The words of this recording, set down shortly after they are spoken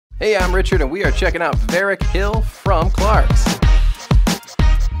Hey, I'm Richard, and we are checking out Varick Hill from Clark's.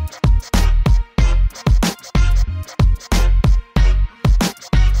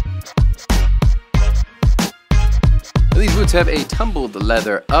 These boots have a tumbled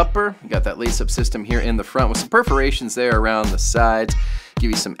leather upper. You got that lace-up system here in the front with some perforations there around the sides.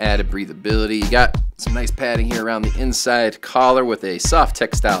 Give you some added breathability. You got some nice padding here around the inside collar with a soft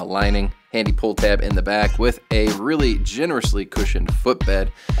textile lining. Handy pull tab in the back with a really generously cushioned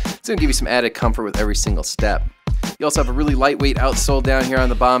footbed. It's going to give you some added comfort with every single step. You also have a really lightweight outsole down here on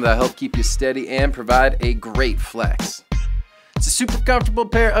the bottom that'll help keep you steady and provide a great flex. It's a super comfortable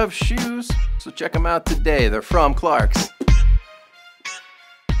pair of shoes, so check them out today. They're from Clark's.